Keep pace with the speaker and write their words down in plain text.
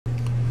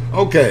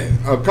Okay,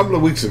 a couple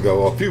of weeks ago,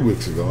 or a few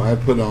weeks ago, I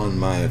put on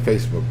my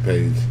Facebook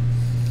page,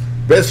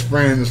 Best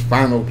Friends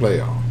Final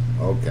Playoff.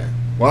 Okay.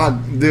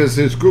 Well, there's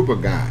this group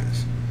of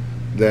guys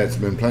that's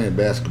been playing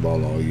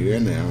basketball all year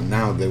now.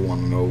 Now they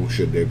want to know,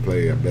 should they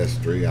play a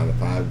best 3 out of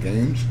 5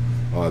 games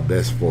or a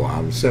best 4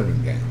 out of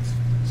 7 games.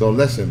 So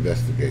let's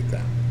investigate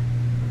that.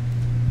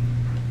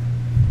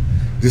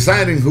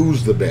 Deciding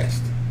who's the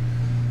best.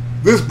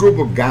 This group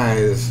of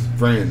guys,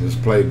 friends,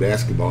 play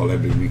basketball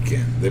every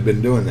weekend. They've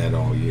been doing that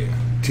all year.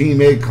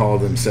 Team A call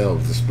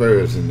themselves the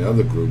Spurs, and the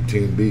other group,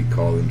 Team B,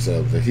 call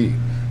themselves the Heat.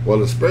 Well,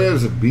 the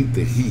Spurs have beat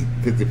the Heat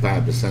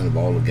 55% of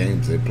all the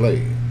games they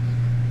played.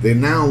 They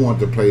now want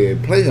to play a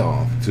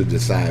playoff to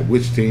decide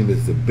which team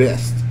is the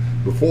best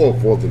before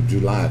 4th of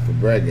July for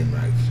bragging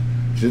rights.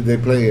 Should they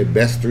play a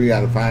best 3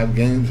 out of 5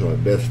 games or a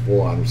best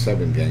 4 out of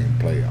 7 game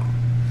playoff?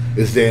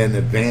 Is there an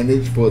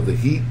advantage for the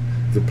Heat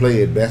to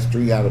play a best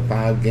 3 out of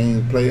 5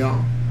 game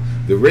playoff?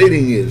 The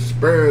rating is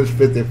Spurs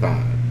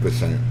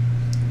 55%,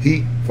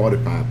 Heat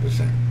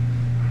 45%.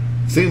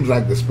 Seems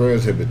like the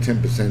Spurs have a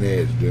 10%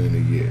 edge during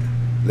the year.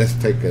 Let's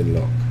take a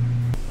look.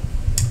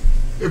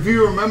 If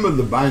you remember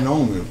the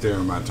binomial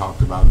theorem I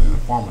talked about in a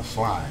former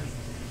slide,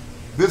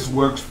 this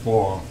works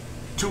for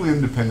 2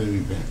 independent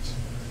events.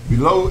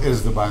 Below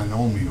is the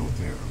binomial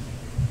theorem.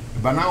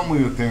 The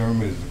binomial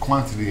theorem is the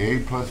quantity A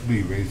plus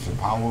B raised to the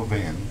power of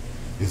n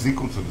is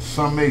equal to the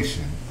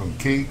summation from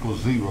k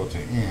equals 0 to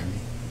n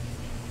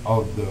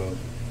of the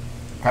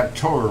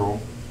factorial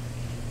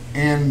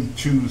n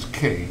choose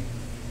k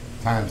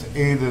times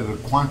a to the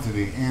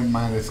quantity n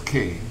minus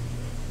k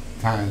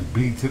times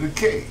b to the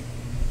k.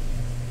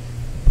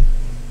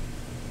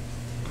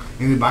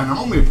 In the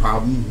binomial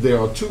problem, there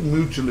are 2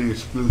 mutually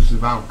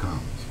exclusive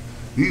outcomes.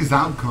 These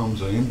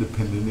outcomes are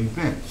independent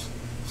events,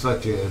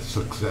 such as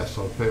success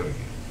or failure.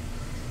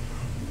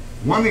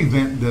 One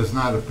event does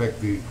not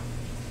affect the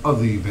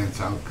other event's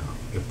outcome.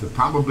 If the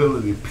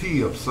probability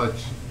p of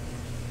success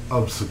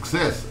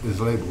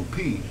is labeled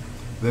p,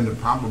 then the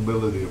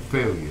probability of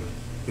failure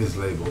is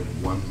labeled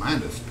 1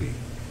 minus p.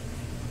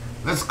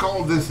 Let's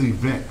call this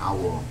event,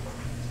 our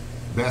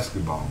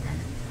basketball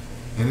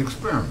game, an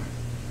experiment.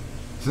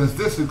 Since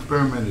this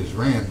experiment is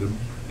random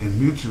and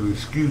mutually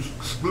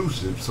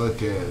exclusive,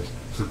 such as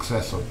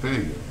success or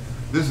failure,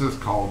 this is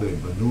called a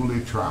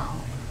Bernoulli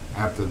trial,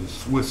 after the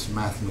Swiss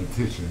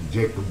mathematician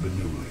Jacob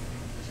Bernoulli.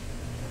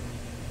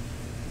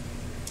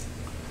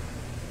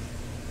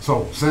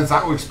 So, since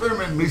our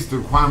experiment meets the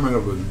requirement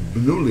of a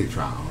Bernoulli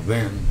trial,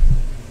 then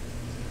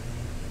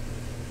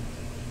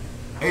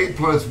A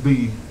plus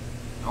B,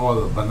 or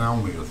the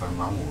binomial theorem,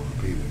 I'm going to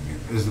repeat it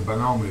again, is the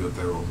binomial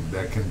theorem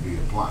that can be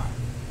applied.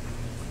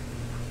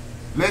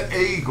 Let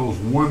A equals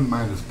 1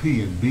 minus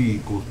P and B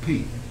equals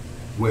P,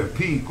 where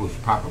P equals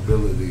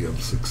probability of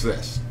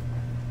success.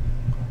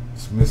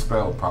 It's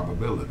misspelled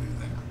probability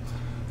there.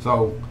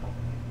 So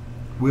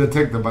we'll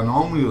take the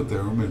binomial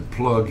theorem and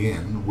plug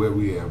in where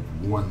we have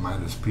 1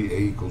 minus P, A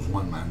equals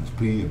 1 minus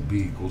P, and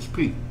B equals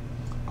P.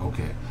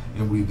 Okay,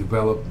 and we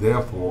develop,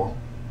 therefore,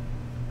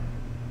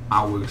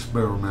 our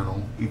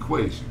experimental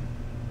equation.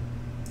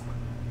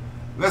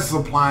 Let's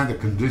apply the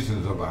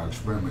conditions of our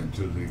experiment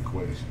to the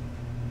equation.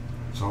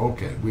 So,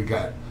 okay, we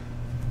got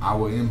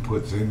our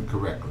inputs in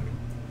correctly.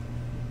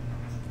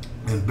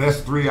 And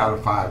best 3 out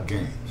of 5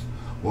 games.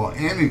 Well,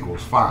 n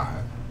equals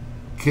 5,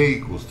 k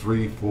equals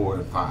 3, 4,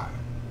 and 5.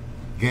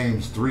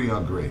 Games 3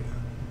 are greater.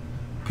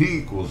 P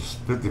equals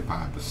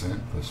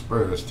 55% for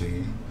Spurs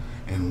team,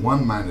 and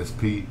 1 minus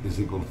P is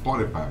equal to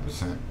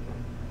 45%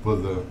 for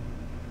the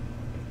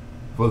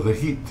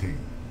Heat team.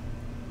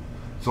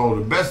 So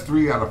the best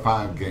 3 out of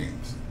 5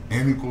 games.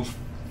 N equals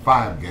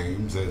 5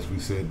 games, as we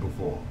said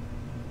before.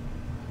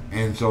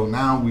 And so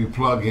now we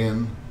plug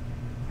in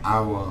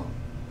our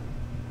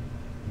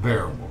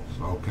variables,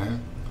 okay?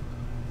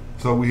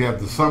 So we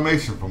have the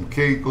summation from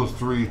k equals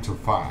 3 to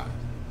 5.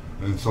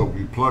 And so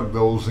we plug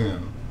those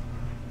in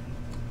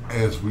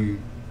as we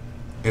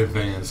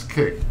advance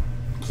k.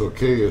 So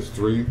k is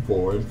 3,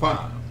 4, and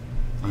 5.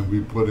 And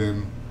we put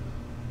in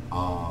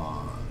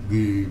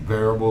the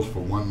variables for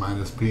 1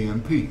 minus p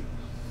and p.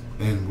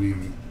 And we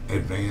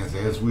advance,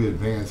 as we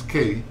advance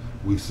k,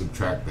 we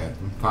subtract that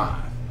from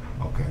 5.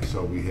 Okay,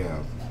 so we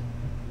have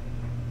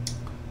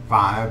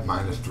 5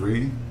 minus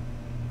 3,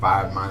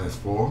 5 minus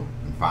 4,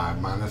 and 5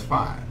 minus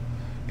 5.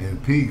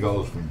 And p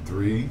goes from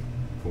 3,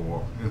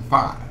 4, and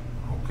 5.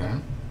 Okay?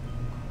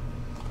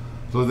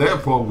 So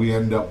therefore, we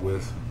end up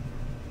with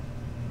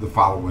the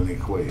following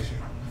equation.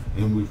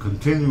 And we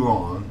continue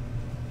on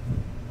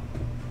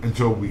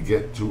until we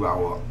get to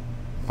our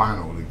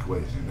final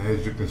equation.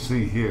 As you can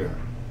see here,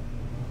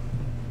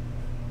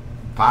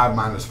 5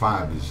 minus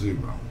 5 is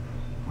 0.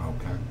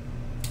 Okay?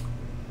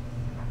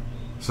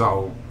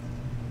 So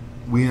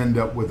we end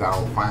up with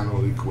our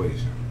final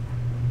equation.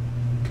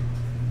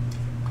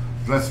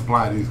 Let's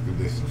apply these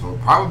conditions. So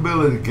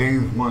probability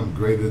gains 1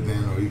 greater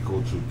than or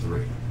equal to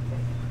 3.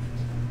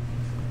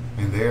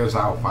 And there's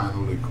our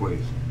final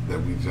equation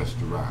that we just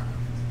derived.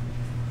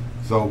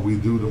 So we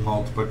do the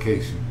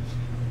multiplications.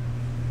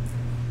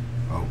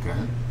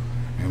 Okay?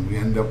 and we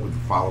end up with the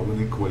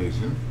following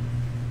equation.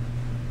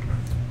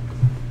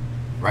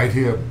 Right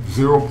here,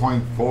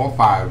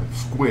 0.45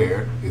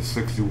 squared is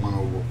 61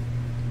 over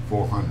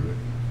 400.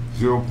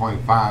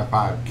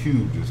 0.55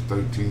 cubed is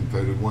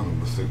 1331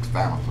 over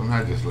 6,000.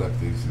 I just left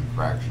these in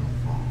fractional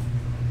form.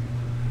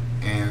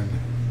 And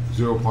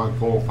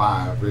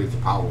 0.45 raised to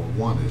the power of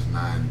 1 is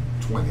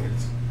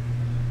 9/20ths.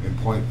 And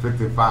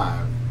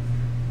 0.55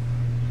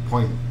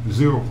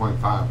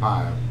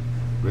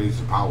 raised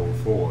to the power of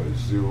 4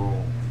 is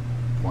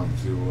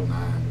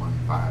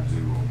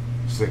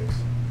 0.091506.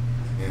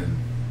 And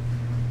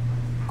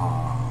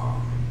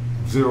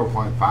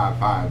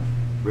 0.55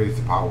 raised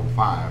to the power of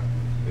 5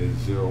 is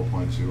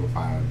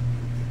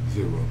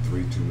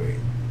 0.050328.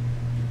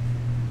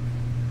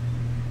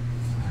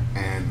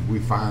 And we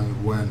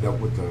end up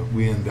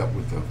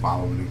with the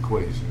following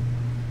equation,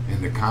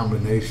 and the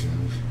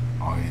combinations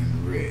are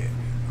in red,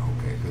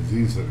 okay, because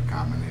these are the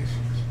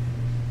combinations.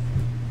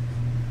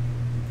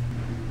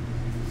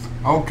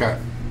 Okay.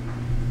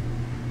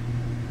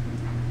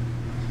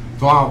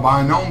 So our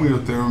binomial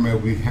theorem,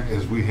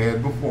 as we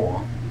had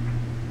before,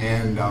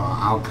 and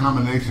our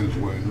combinations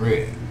were in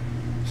red.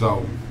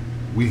 So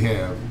we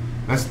have,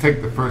 let's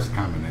take the first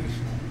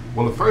combination.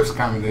 Well, the first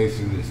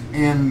combination is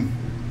n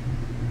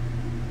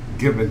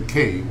given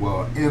k.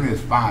 Well, n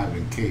is 5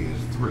 and k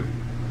is 3.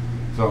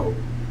 So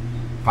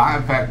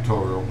 5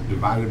 factorial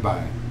divided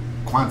by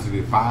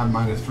quantity 5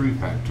 minus 3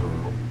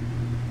 factorial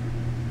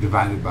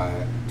divided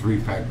by 3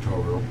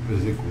 factorial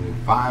is equal to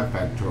 5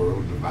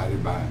 factorial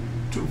divided by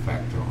 2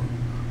 factorial.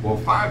 Well,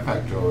 5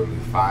 factorial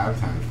is 5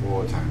 times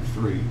 4 times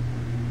 3,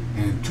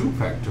 and 2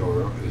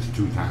 factorial is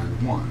 2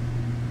 times 1.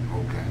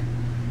 Okay.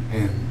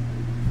 And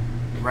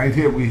right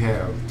here we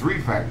have 3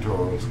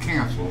 factorials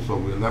cancel, so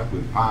we're left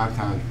with 5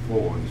 times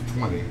 4 is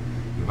 20,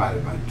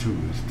 divided by 2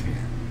 is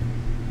 10.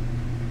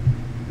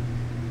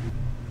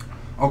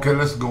 Okay,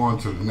 let's go on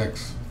to the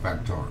next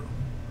factorial.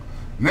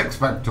 Next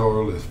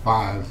factorial is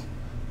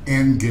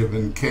 5n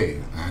given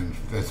k, and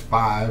that's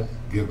 5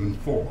 given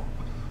 4.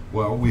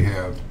 Well, we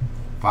have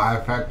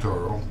 5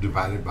 factorial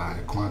divided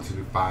by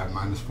quantity 5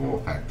 minus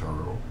 4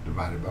 factorial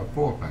divided by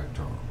 4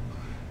 factorial.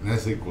 And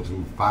that's equal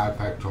to 5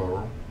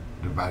 factorial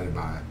divided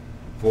by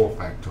 4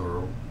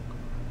 factorial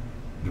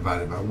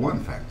divided by 1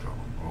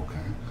 factorial.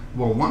 Okay.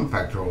 Well, 1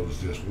 factorial is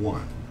just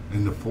 1,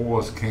 and the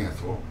 4's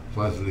cancel,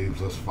 so that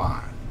leaves us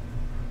 5.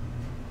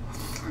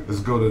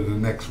 Let's go to the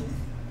next one.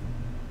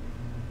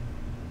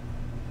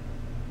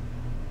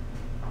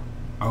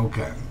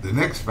 Okay, the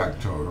next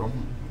factorial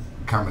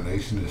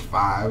combination is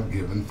 5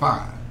 given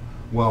 5.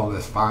 Well,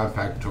 that's 5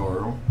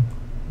 factorial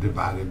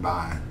divided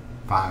by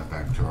 5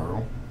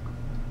 factorial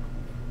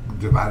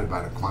divided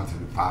by the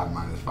quantity 5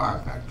 minus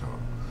 5 factorial.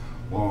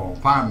 Well,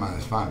 5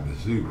 minus 5 is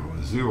 0,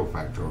 and 0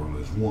 factorial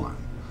is 1.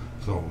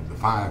 So the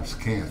 5's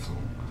cancel,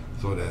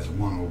 so that's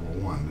 1 over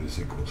 1 is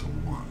equal to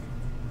 1.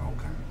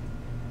 Okay.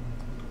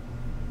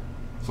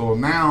 So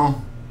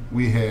now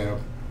we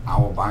have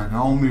our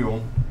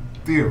binomial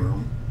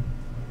theorem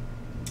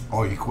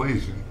or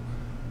equation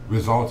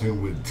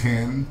resulting with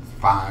 10,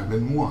 5,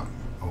 and 1.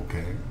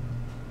 Okay.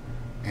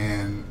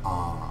 And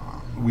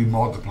we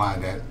multiply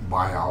that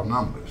by our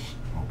numbers.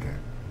 Okay.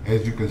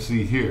 As you can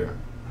see here,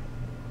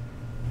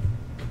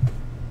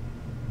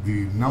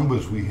 the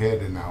numbers we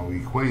had in our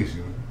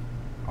equation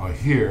are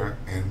here,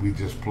 and we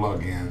just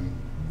plug in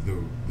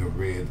the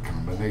red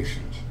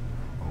combinations.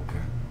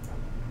 Okay.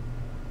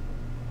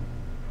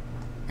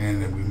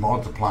 And then we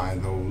multiply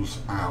those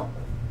out,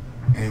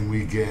 and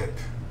we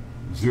get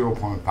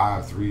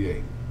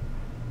 0.538.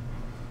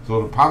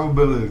 So the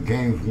probability of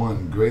games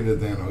won greater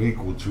than or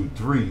equal to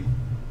 3,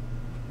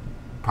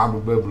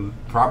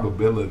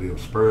 probability of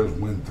Spurs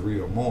win 3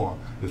 or more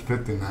is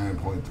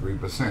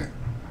 59.3%.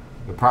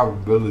 The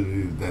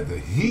probability that the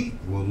Heat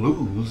will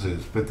lose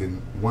is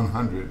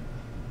 100%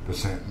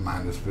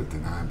 minus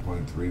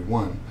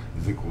 59.31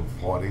 is equal to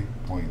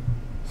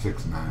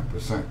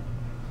 40.69%.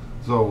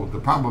 So the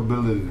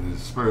probability that the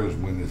Spurs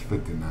win is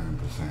 59%.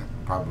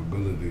 The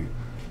probability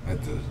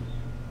that the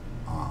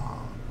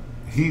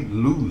Heat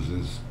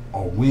loses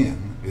or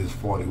win is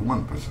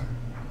 41%.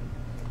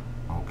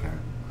 Okay.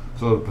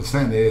 So the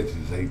percent edge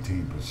is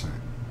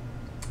 18%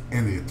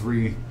 in the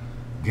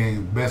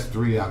best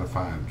 3 out of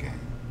 5 game.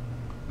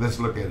 Let's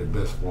look at the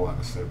best 4 out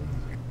of 7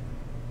 game.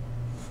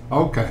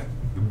 Okay,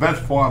 the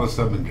best 4 out of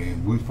 7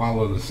 game, we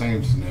follow the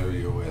same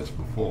scenario as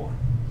before.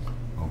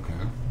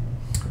 Okay,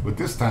 but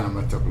this time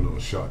I took a little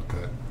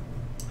shortcut.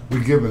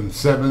 We're given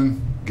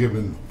 7,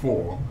 given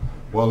 4.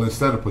 Well,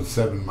 instead of put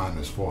 7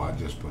 minus 4, I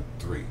just put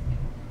 3.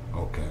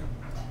 Okay,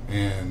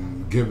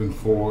 and given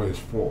 4 is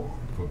 4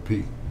 for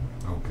P.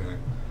 Okay,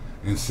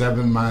 and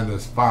 7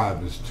 minus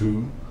 5 is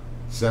 2,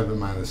 7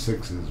 minus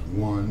 6 is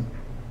 1,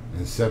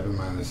 and 7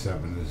 minus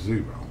 7 is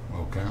 0.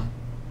 Okay,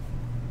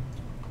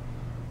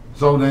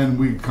 so then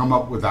we come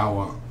up with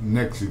our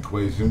next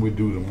equation. We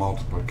do the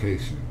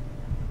multiplication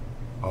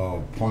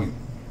of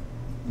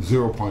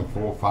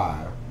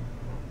 0.45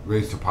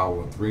 raised to the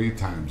power of 3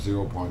 times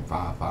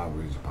 0.55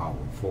 raised to the power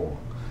of 4,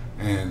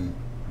 and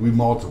we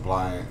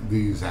multiply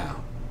these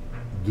out.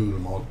 do the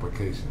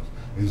multiplications.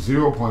 And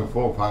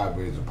 0.45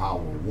 raised to the power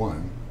of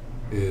 1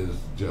 is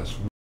just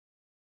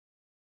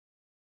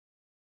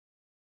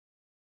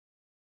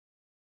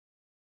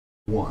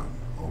 1,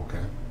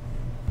 okay?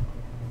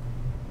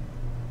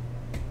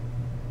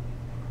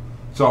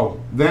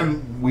 So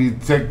then we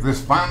take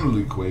this final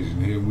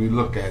equation here, we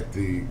look at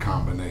the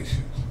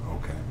combinations,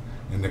 okay?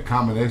 And the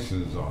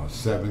combinations are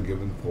 7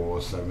 given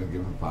 4, 7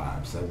 given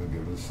 5, 7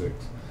 given 6,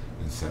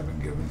 and 7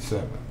 given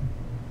 7,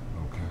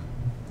 okay?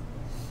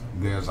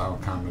 There's our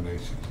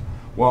combinations.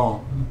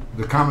 Well,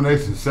 the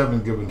combination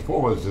 7 given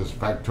 4 is just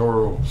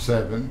factorial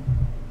 7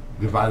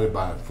 divided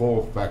by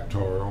 4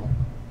 factorial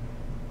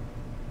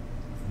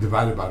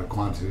divided by the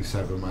quantity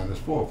 7 minus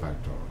 4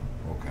 factorial,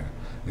 okay?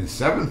 And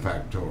 7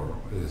 factorial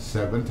is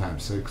 7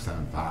 times 6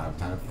 times 5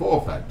 times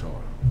 4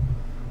 factorial.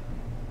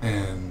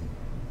 And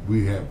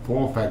we have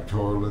 4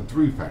 factorial and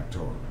 3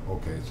 factorial.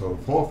 Okay, so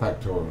 4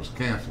 factorials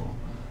cancel.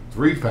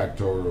 3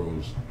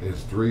 factorials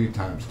is 3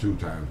 times 2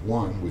 times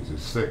 1, which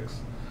is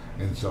 6.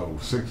 And so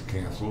 6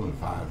 cancel, and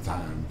 5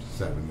 times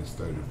 7 is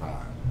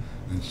 35,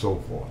 and so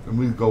forth. And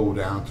we go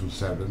down to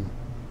 7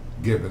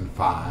 given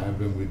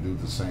 5, and we do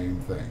the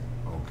same thing,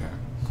 okay?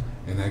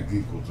 And that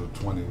equals to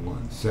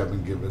 21.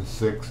 7 given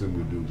 6, and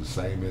we do the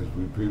same as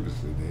we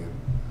previously did,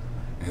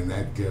 and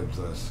that gives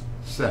us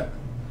 7.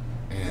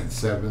 And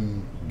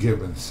 7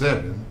 given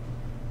 7,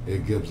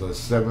 it gives us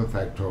 7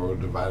 factorial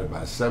divided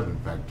by 7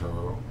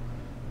 factorial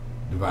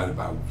divided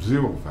by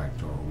 0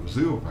 factorial.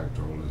 0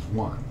 factorial is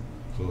 1.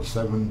 So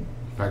 7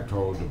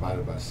 factorial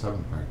divided by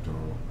 7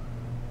 factorial,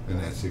 and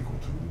that's equal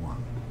to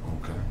 1,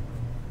 okay?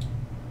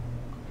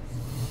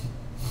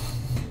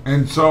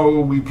 And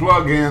so we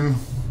plug in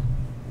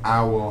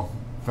our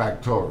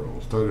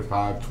factorials,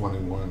 35,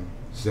 21,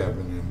 7,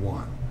 and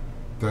 1.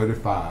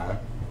 35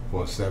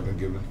 for 7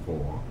 given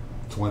 4,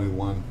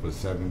 21 for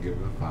 7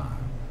 given 5,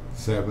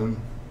 7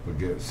 for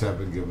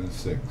 7 given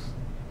 6,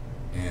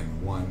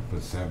 and 1 for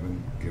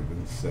 7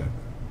 given 7,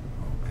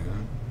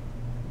 okay?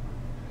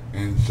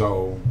 And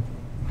so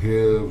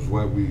here's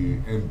where we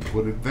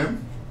inputted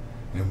them,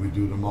 and we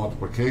do the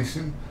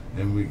multiplication,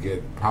 and we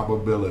get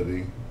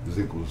probability is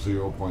equal to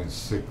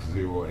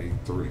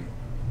 0.6083.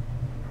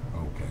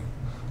 Okay,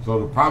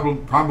 so the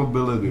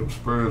probability of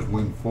Spurs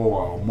win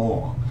 4 or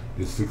more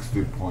is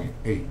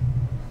 60.8.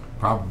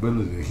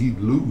 Probability of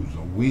Heat lose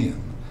or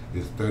win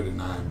is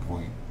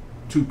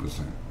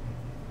 39.2%.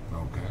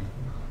 Okay,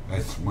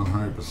 that's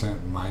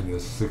 100%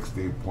 minus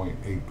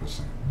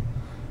 60.8%.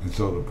 And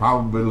so the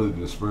probability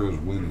the Spurs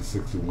win is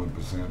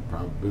 61%.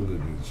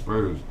 Probability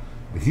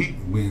the Heat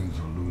wins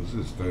or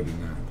loses is 39%.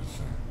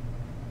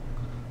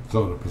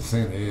 So the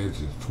percent edge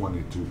is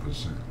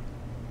 22%.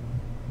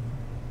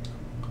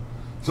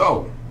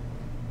 So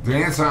to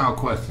answer our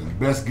question,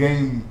 best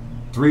game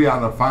 3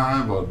 out of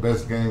 5 or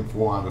best game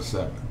 4 out of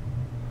 7?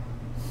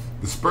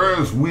 The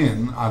Spurs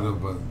win out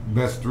of a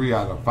best 3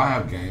 out of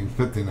 5 games,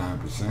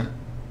 59%,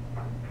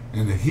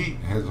 and the Heat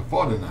has a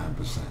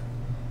 49%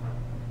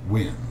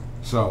 win.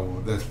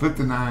 So that's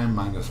 59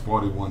 minus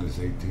 41 is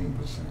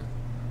 18%.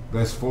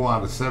 Best 4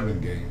 out of 7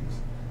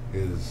 games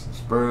is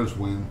Spurs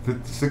win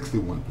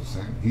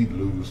 61%, Heat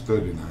lose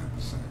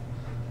 39%.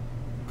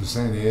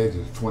 Percent edge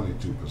is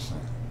 22%.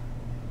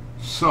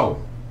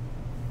 So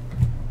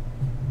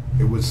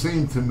it would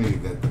seem to me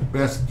that the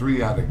best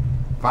 3 out of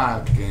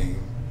 5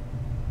 game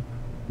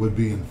would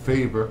be in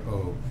favor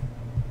of,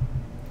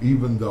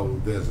 even though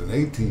there's an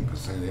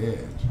 18%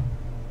 edge,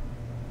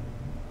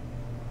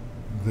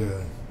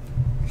 the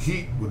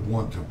Heat would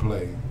want to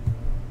play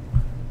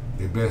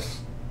the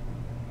best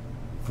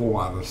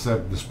 4 out of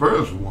 7. The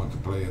Spurs would want to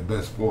play a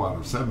best 4 out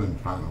of 7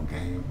 final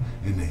game,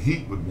 and the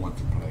Heat would want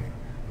to play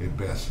a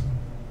best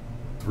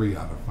 3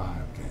 out of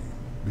 5 game,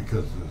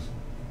 because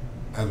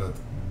at a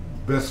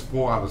best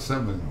 4 out of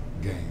 7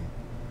 game,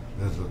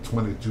 there's a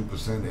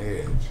 22%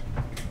 edge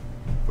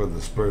for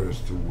the Spurs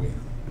to win.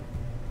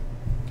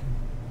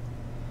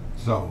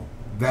 So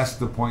that's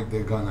the point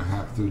they're going to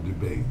have to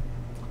debate.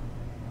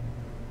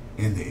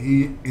 And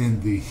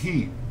the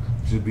Heat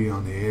should be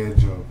on the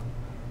edge of,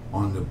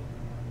 on the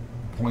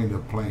point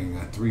of playing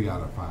a 3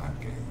 out of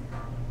 5 game.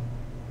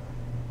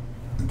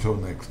 Until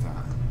next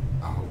time.